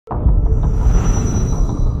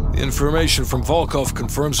Information from Volkov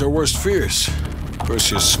confirms our worst fears.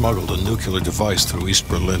 Perseus smuggled a nuclear device through East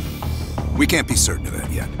Berlin. We can't be certain of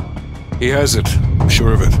that yet. He has it. I'm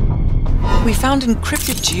sure of it. We found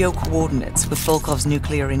encrypted geo-coordinates with Volkov's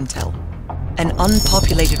nuclear intel. An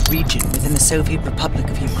unpopulated region within the Soviet Republic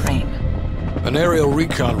of Ukraine. An aerial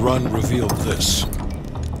recon run revealed this.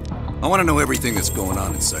 I want to know everything that's going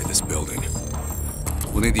on inside this building.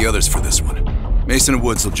 We'll need the others for this one. Mason and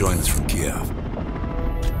Woods will join us from Kiev.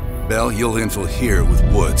 Bell, you'll infill here with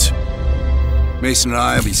Woods. Mason and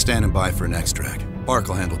I will be standing by for an extract. Park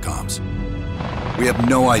will handle comms. We have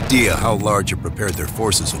no idea how large or prepared their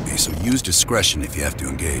forces will be, so use discretion if you have to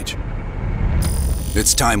engage.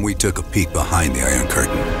 It's time we took a peek behind the Iron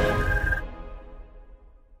Curtain.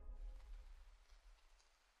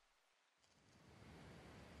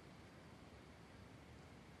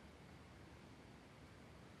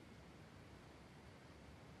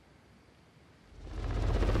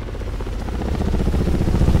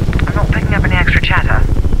 I'm not picking up any extra chatter.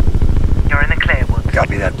 You're in the clear, Woods.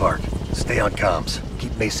 Copy that, Park. Stay on comms.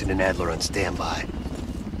 Keep Mason and Adler on standby.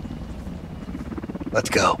 Let's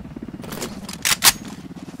go.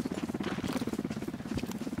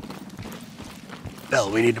 Bell,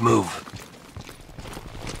 we need to move.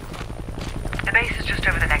 The base is just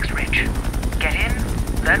over the next ridge. Get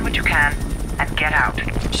in, learn what you can, and get out.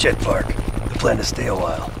 Shit, Park. The plan to stay a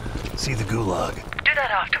while. See the gulag. Do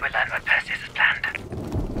that after we learn what Perseus has planned.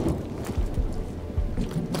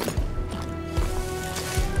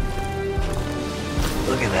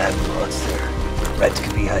 Look at that monster. Reds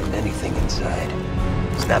could be hiding anything inside.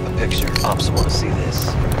 Snap a picture. Ops want to see this.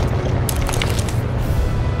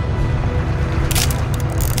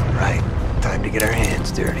 Right. Time to get our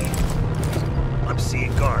hands dirty. I'm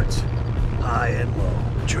seeing guards. High and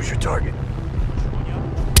low. Choose your target.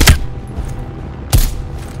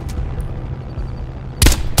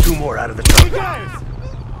 Two more out of the truck.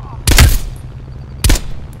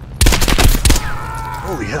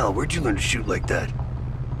 Holy hell, where'd you learn to shoot like that?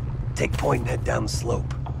 Take point and head down the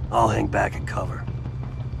slope. I'll hang back and cover.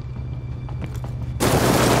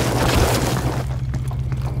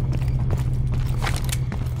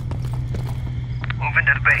 Move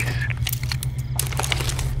into the base.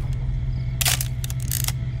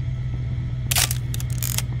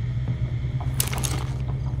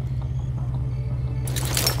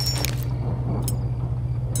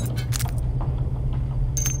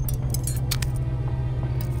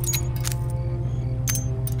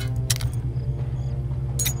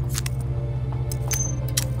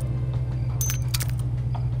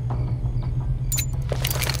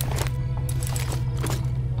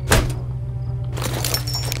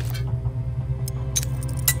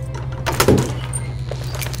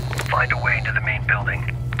 Find a way into the main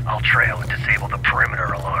building. I'll trail and disable the perimeter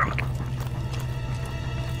alarm.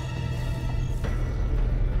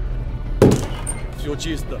 Все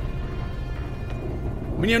чисто.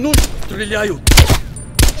 Мне нужно, стреляют.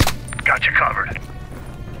 Got you covered.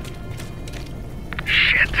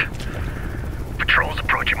 Shit. Patrol's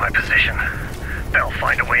approaching my position. Bell,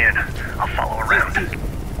 find a way in. I'll follow around.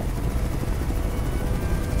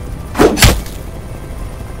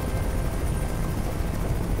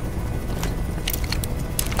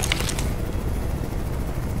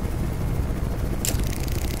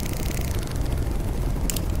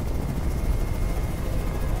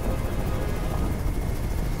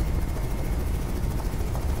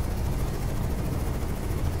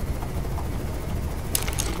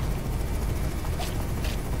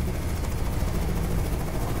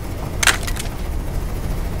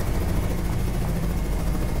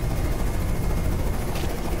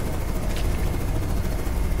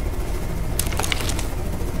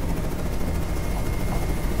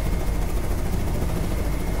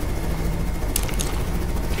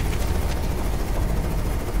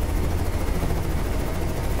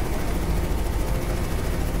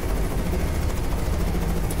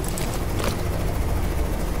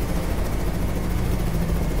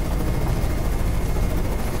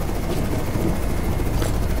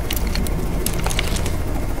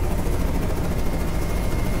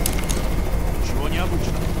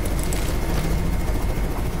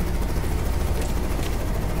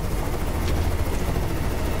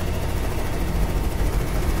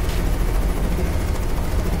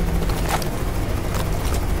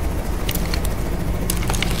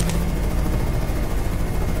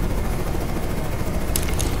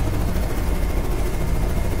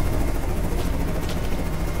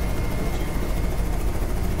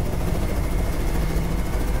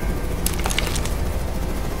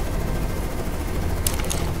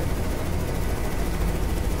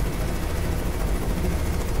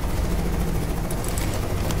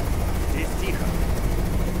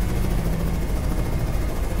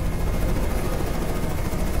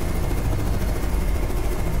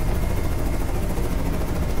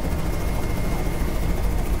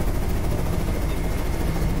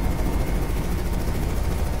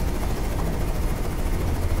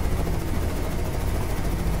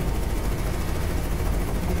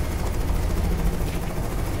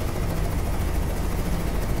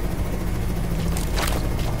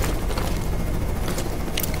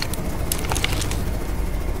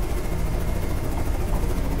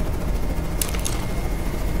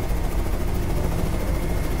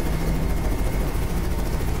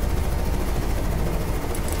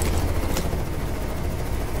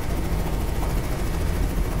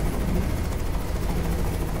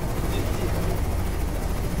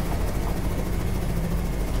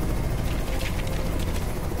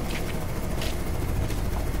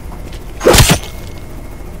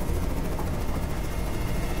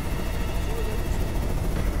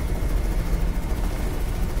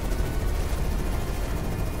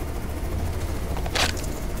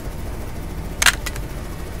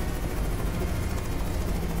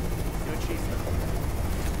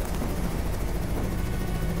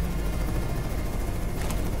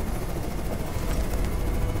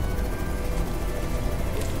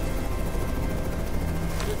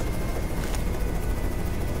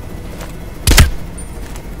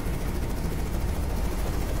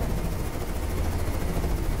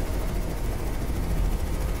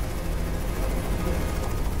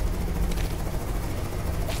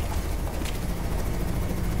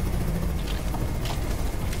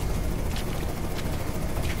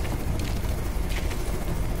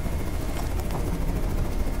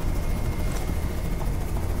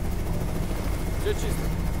 Все чисто.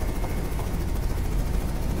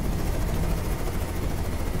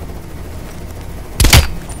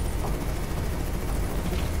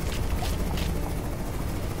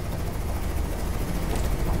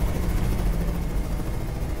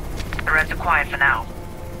 The reds are quiet for now,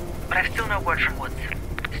 but I've still no word from Woods.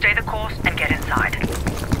 Stay the course and get inside.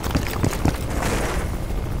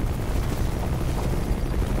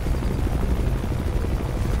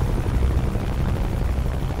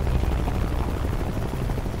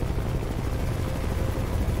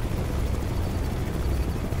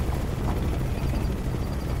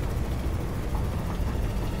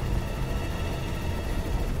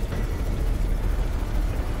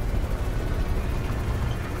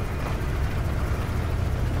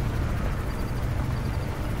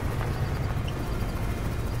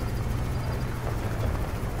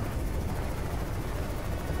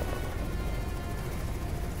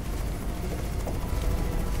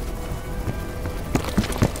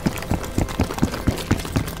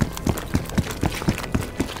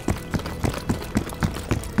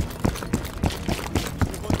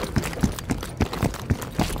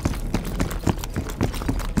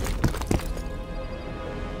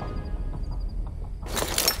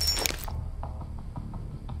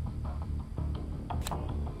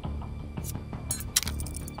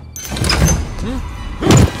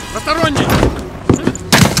 Посторонний!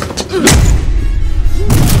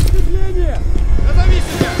 Замедление! Назови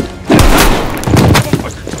себя!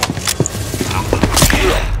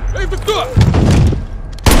 Эй, ты кто?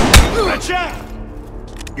 Врача!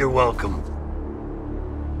 You're welcome.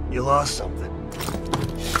 You lost something.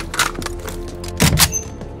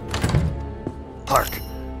 Park.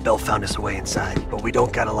 Bell found us a way inside, but we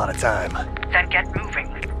don't got a lot of time. Then get moving.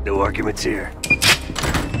 No arguments here.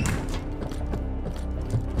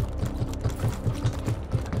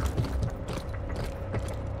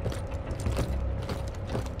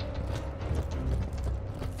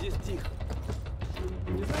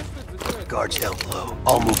 Guards down below.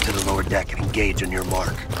 I'll move to the lower deck and engage on your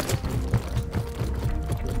mark.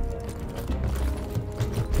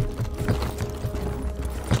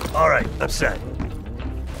 All right, I'm set.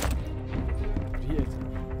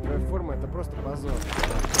 Твоя форма — это просто позор.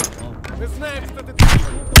 Мы знаем, что ты...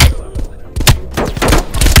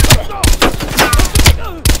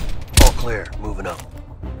 All clear. Moving up.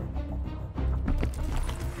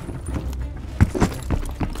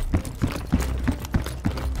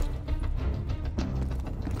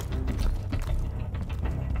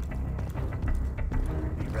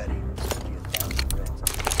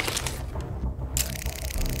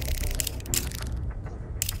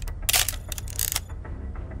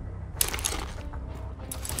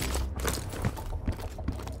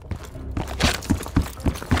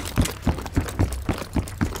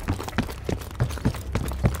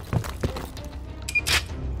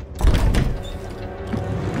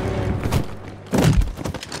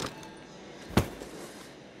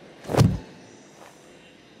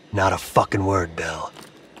 Not a fucking word, Bell.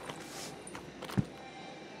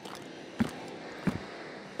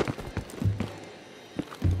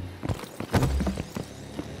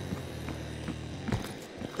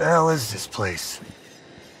 The hell is this place?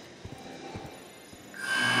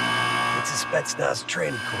 It's a Spetsnaz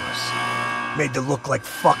training course. Made to look like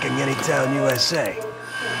fucking Anytown, USA.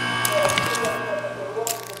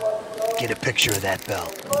 Get a picture of that,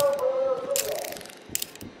 Bell.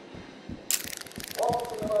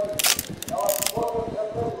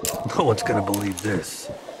 No one's gonna believe this.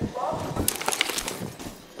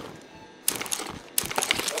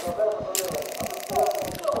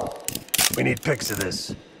 We need pics of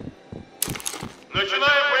this.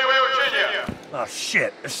 Oh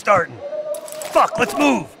shit, they're starting. Fuck, let's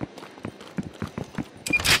move!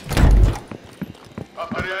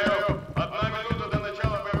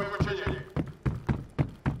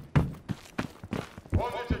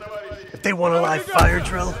 If they want a live fire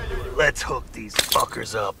drill, let's hook these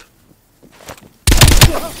fuckers up.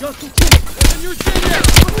 Это не учение!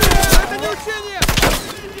 Это не учение!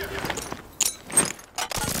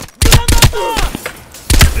 Граната!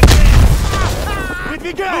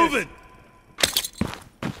 Выдвигаюсь! Move it!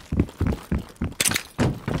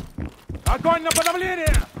 Огонь на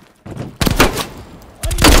подавление!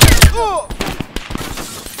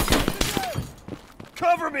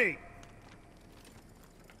 Cover me!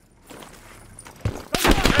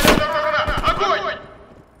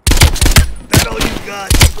 That all you got?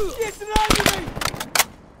 Есть раненый!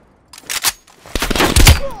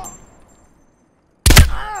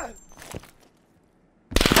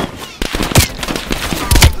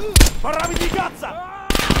 Пора выдвигаться!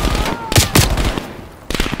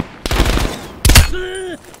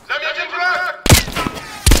 Заметен враг!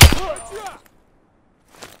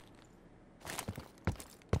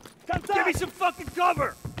 Give me some fucking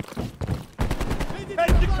cover!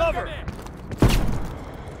 Head to cover!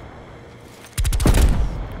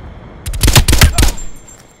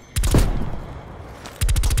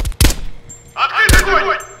 Открытый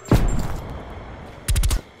огонь!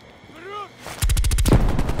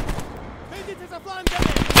 Идите за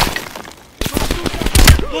флангами!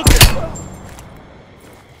 Look it!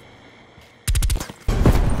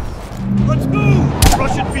 Let's move!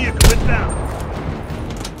 Russian vehicle inbound!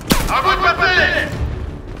 Огонь по цели!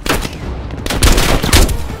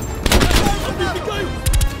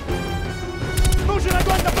 Нужен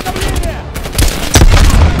огонь на подавление!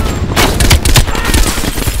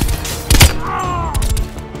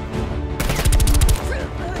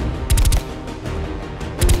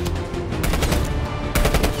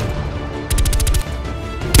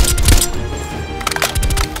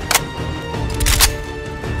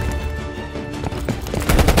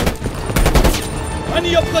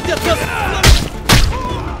 Они обходят нас!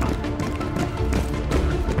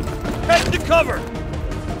 Head to cover!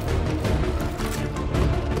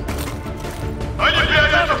 Они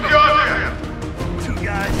прячутся в киоске! 2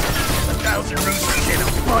 guys, 1,000 Ruskies and a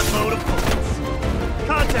buttload of bullets.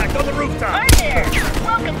 Contact on the rooftop! Hi there!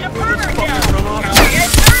 Welcome to Burger Town!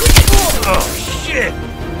 Oh, shit!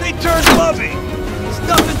 They turned lovey! It's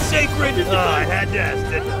nothing sacred! I had to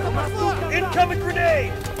ask it. Incoming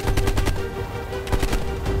grenade!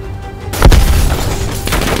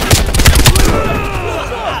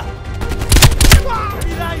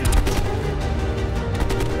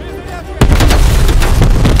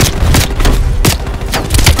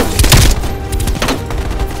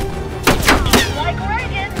 Like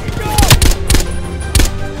Reagan!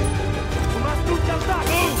 У нас тут контакт!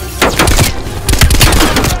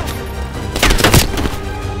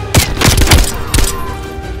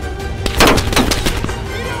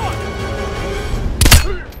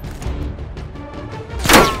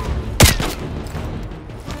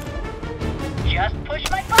 Just push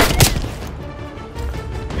my button!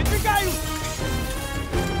 Выдвигаюсь!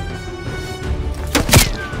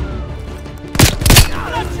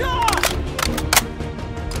 Хорошо!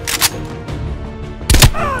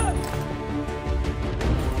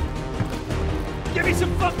 Give me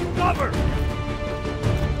some fucking cover!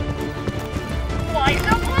 Why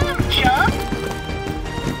so blue, Chuck?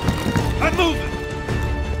 I'm moving!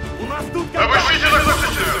 У нас тут контакт! Обыщите на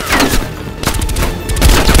позицию!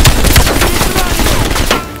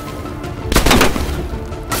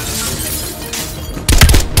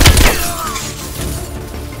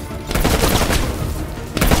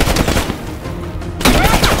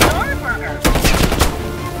 Starburger!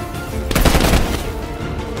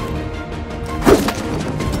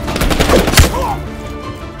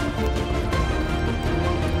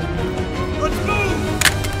 Let's move!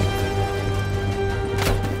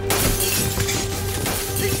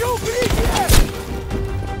 Еще укрытие!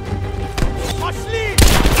 Пошли!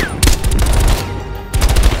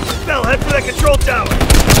 Bell, head for that control tower!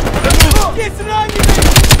 Есть раненый!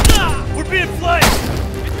 We're being flanked!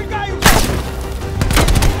 Выдвигаюсь!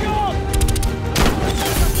 Вперед!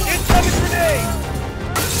 Incoming grenade!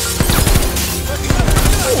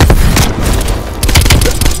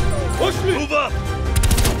 Пошли! Move up!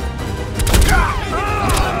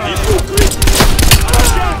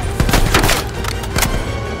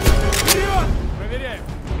 Вперед! Проверяем!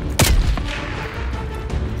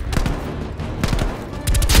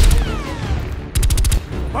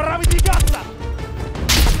 Пора выдвигаться!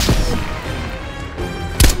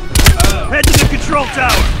 Head to the control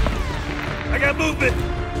tower! I got movement!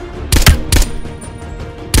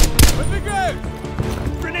 Выдвигаюсь!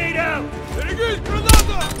 Grenade out! Берегись,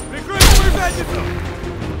 граната! Прикрой свою задницу!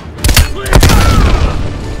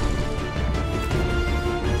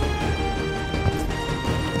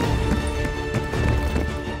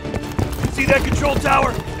 See that control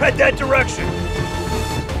tower? Head that direction!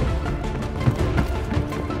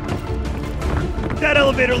 That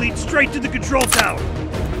elevator leads straight to the control tower!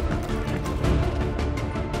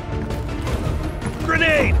 Grenade!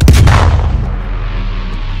 Grenade!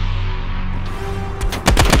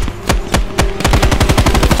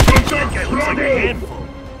 That guy looks like a handful.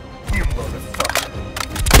 You motherfucker.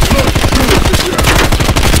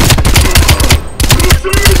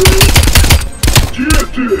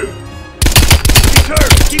 He's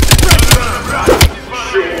hurt! Keep the pressure on!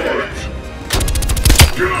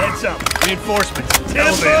 Heads up! Reinforcements!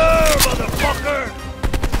 Timber, motherfucker!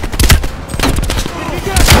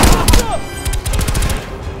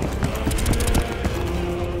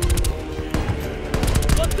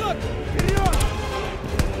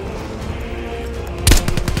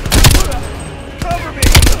 Cover me!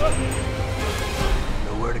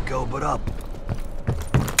 Nowhere to go but up.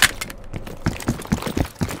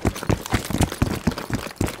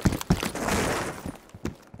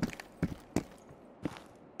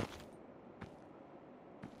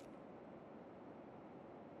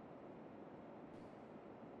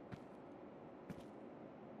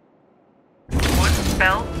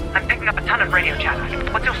 Bell, I'm picking up a ton of radio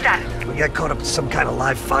chatter. What's your status? We got caught up in some kind of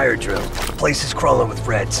live fire drill. The place is crawling with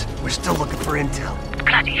Reds. We're still looking for intel.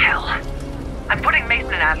 Bloody hell. I'm putting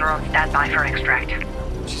Mason and Adler on standby for an extract.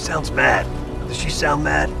 She sounds mad. Does she sound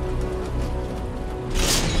mad?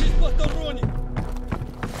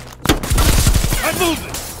 I'm moving!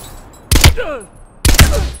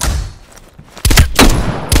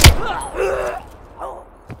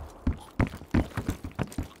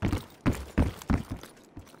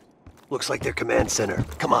 Looks like their command center.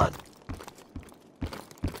 Come on.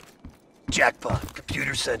 Jackpot.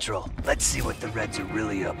 Computer Central. Let's see what the Reds are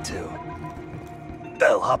really up to.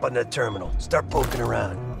 Bell, hop on that terminal. Start poking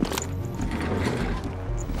around.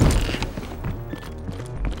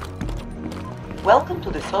 Welcome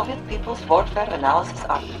to the Soviet People's Warfare Analysis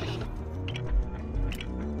Archive.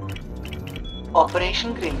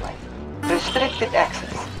 Operation Greenlight. Restricted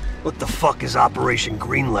access. What the fuck is Operation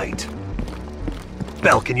Greenlight?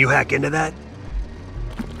 Bell, can you hack into that?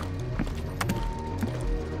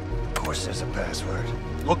 Of course there's a password.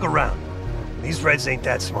 Look around. These Reds ain't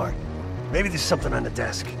that smart. Maybe there's something on the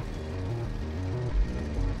desk.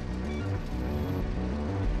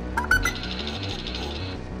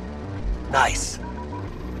 Nice.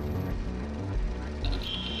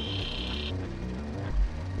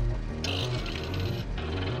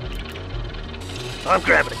 I'm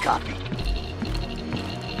grabbing a copy.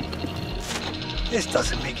 This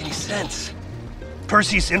doesn't make any sense.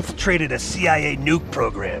 Perseus infiltrated a CIA nuke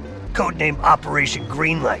program, codenamed Operation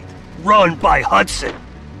Greenlight, run by Hudson.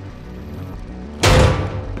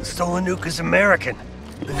 The stolen nuke is American,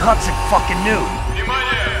 and Hudson fucking knew.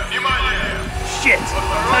 Shit!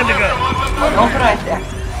 Time to go. Unauthorized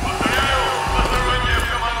access.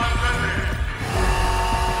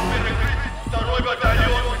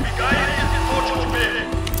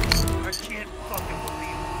 I can't fucking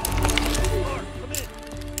believe it. Lord, come in.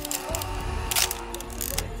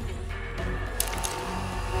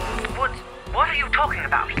 What are you talking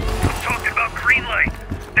about? I'm talking about Greenlight.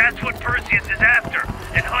 That's what Perseus is after,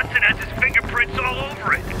 and Hudson has his fingerprints all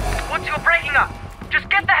over it. Once you're breaking up, just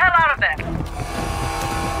get the hell out of there!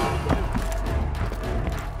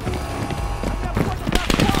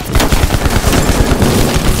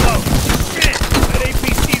 Oh, shit! That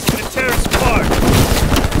APC's gonna tear us apart!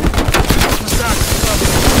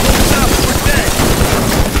 Look out, we're dead!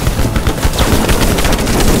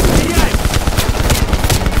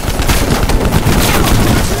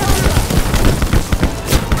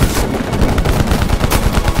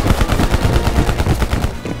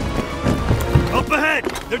 Up ahead!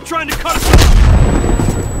 They're trying to cut us off!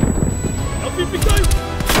 Help me, big guy!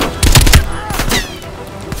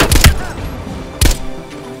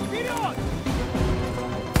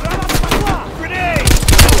 Grenade!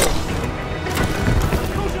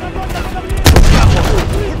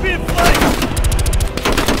 We're being flanked!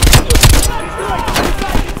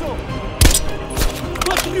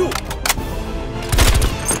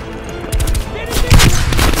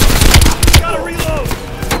 Gotta reload!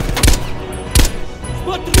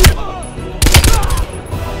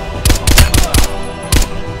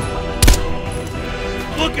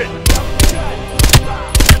 Look it!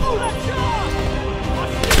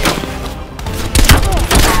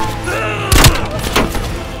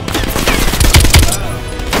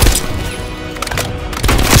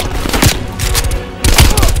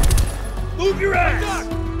 Move your ass!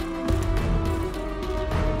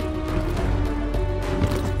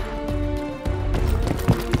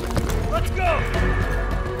 Let's go!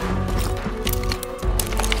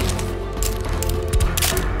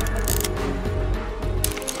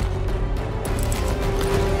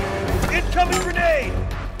 Incoming grenade!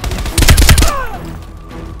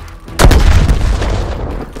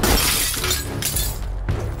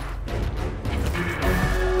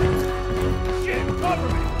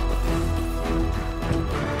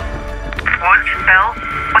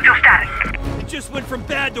 went from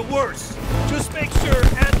bad to worse. Just make sure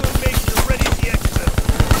Adler and Mason are ready at the exit.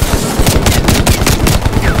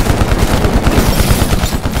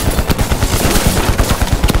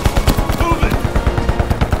 Move it!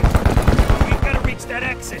 We've got to reach that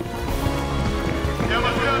exit.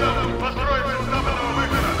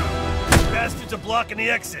 Bastards are blocking the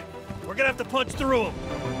exit. We're gonna have to punch through them.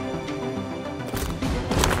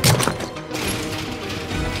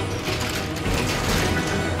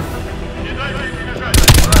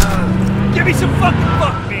 Give me some fucking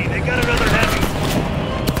fuck me! They got another heavy!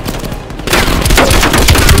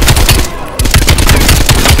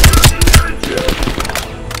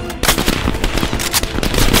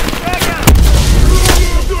 Back out!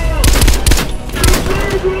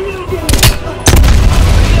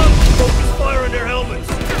 Focus fire on their helmets!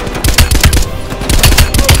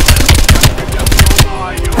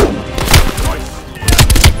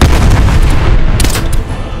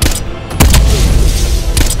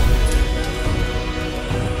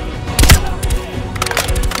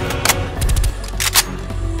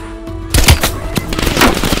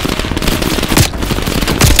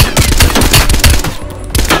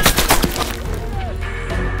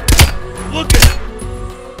 Look at it!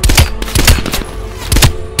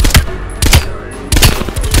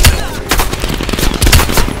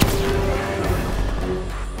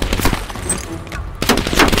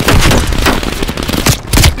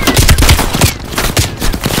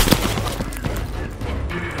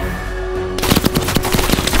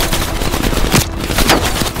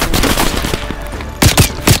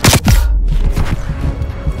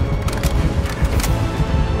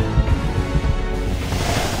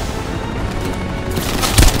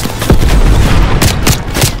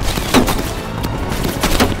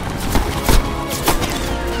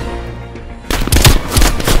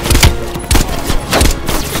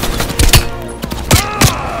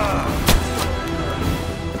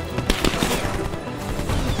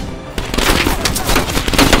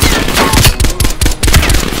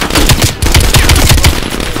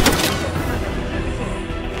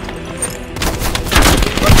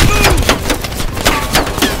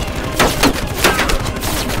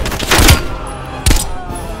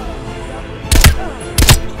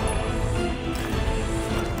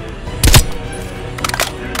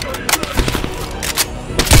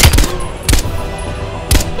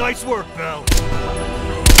 Nice work, Bell.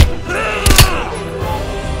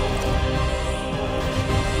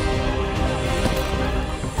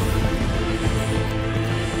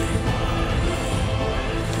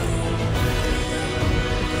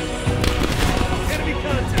 Enemy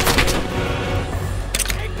contact.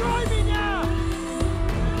 Hey, drive me now!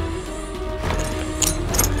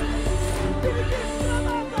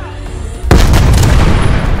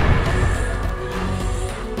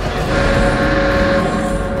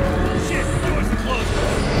 Shit, the doors are closed.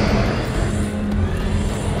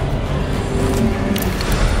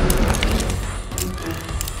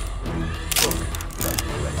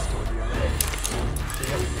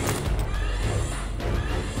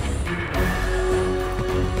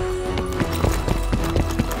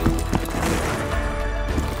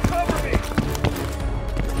 Cover me!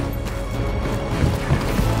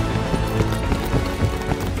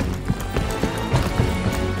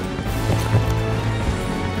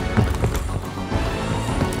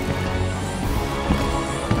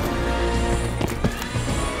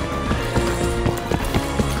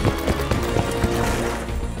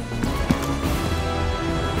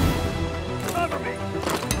 Cover me!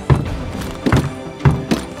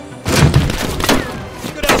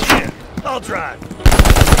 Good idea. I'll drive.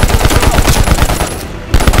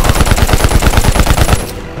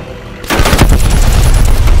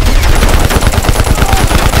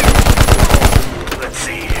 Let's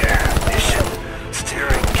see here. Mission,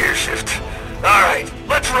 steering, gear shift. All right,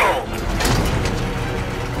 let's roll.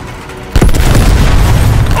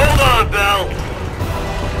 Hold on, Bell.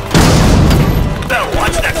 Bell,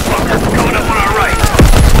 watch that fucker going up on our right.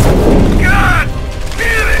 God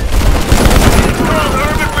damn it! It's called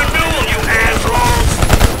urban renewal, you assholes!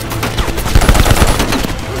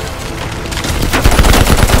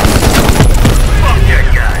 Fuck that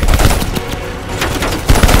guy.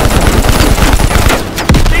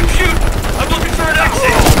 Keep shooting. I'm looking for an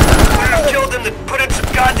exit. Could have killed him to put in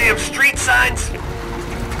some goddamn street signs.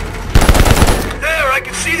 There, I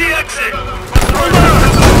can see the exit. Hold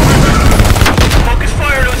on. Focus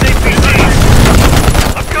fire to his APCs.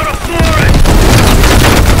 I'm gonna floor it.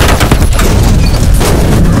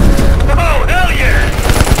 Oh, hell yeah!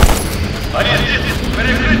 What,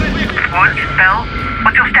 Bell?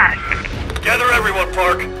 What's your status? Gather everyone,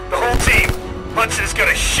 Park. The whole team. Hudson's got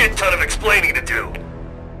a shit ton of explaining to do.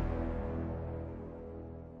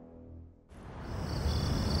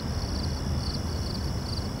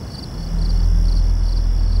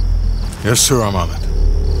 Yes, sir, I'm on it.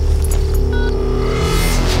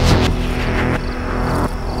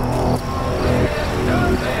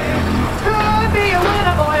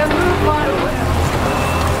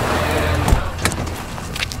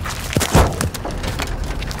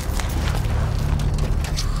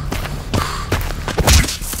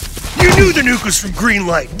 You knew the nuke was from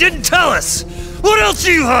Greenlight. Didn't tell us. What else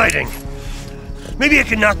are you hiding? Maybe I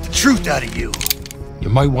can knock the truth out of you. You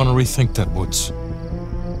might want to rethink that, Woods.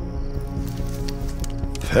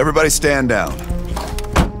 Everybody stand down.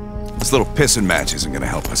 This little pissing match isn't gonna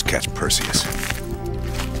help us catch Perseus.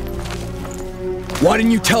 Why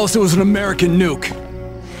didn't you tell us it was an American nuke?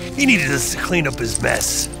 He needed us to clean up his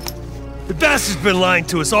mess. The bastard's been lying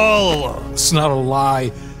to us all along. It's not a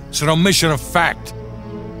lie. It's an omission of fact.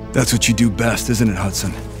 That's what you do best, isn't it,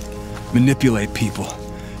 Hudson? Manipulate people.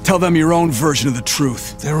 Tell them your own version of the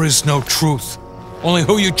truth. There is no truth. Only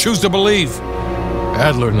who you choose to believe.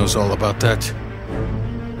 Adler knows all about that.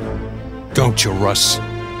 Don't you, Russ?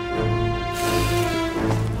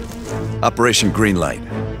 Operation Greenlight.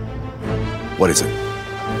 What is it?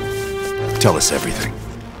 Tell us everything.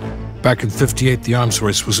 Back in '58, the arms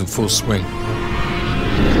race was in full swing.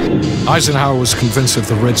 Eisenhower was convinced if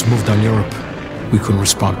the Reds moved on Europe, we couldn't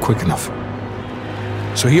respond quick enough.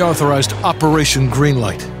 So he authorized Operation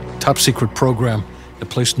Greenlight, a top-secret program that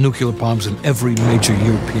placed nuclear bombs in every major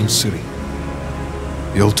European city.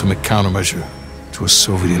 The ultimate countermeasure to a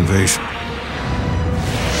Soviet invasion.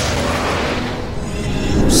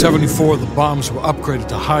 74 of the bombs were upgraded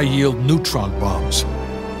to high-yield neutron bombs,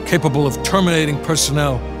 capable of terminating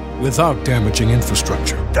personnel without damaging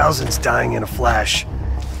infrastructure. Thousands dying in a flash.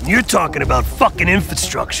 And you're talking about fucking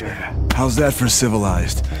infrastructure. How's that for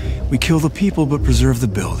civilized? We kill the people but preserve the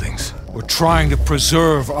buildings. We're trying to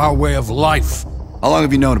preserve our way of life. How long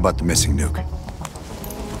have you known about the missing nuke?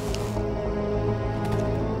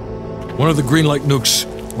 One of the Greenlight nukes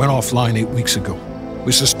went offline 8 weeks ago.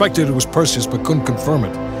 We suspected it was Perseus, but couldn't confirm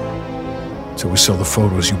it. So we saw the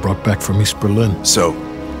photos you brought back from East Berlin. So,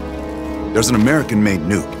 there's an American-made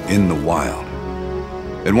nuke in the wild.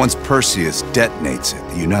 And once Perseus detonates it,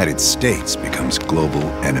 the United States becomes global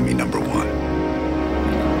enemy #1.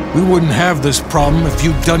 We wouldn't have this problem if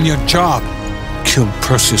you'd done your job. Killed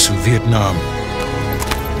Perseus in Vietnam.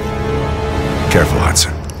 Careful,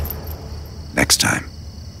 Hudson. Next time,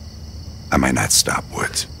 I might not stop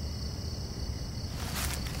Woods.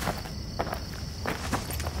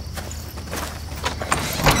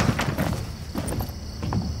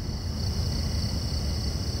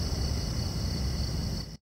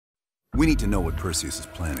 We need to know what Perseus is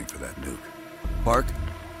planning for that nuke. Park,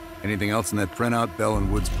 anything else in that printout Bell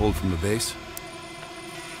and Woods pulled from the base?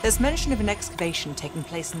 There's mention of an excavation taking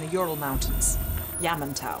place in the Ural Mountains,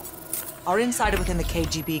 Yamantau. Our insider within the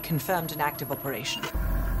KGB confirmed an active operation.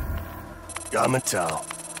 Yamantau.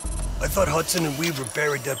 I thought Hudson and Weaver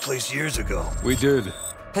buried that place years ago. We did.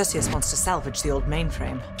 Perseus wants to salvage the old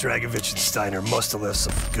mainframe. Dragovich and Steiner must have left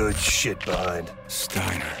some good shit behind.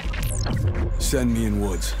 Steiner. Send me in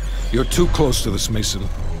Woods. You're too close to this, Mason.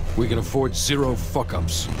 We can afford 0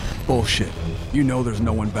 fuck-ups. Bullshit. You know there's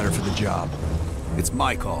no one better for the job. It's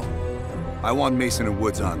my call. I want Mason and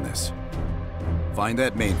Woods on this. Find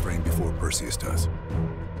that mainframe before Perseus does.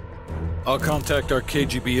 I'll contact our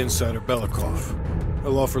KGB insider, Belikov.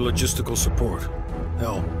 He'll offer logistical support.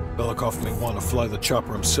 Hell, Belikov may want to fly the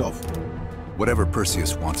chopper himself. Whatever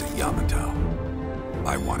Perseus wants at Yamantau,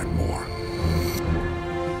 I want it more.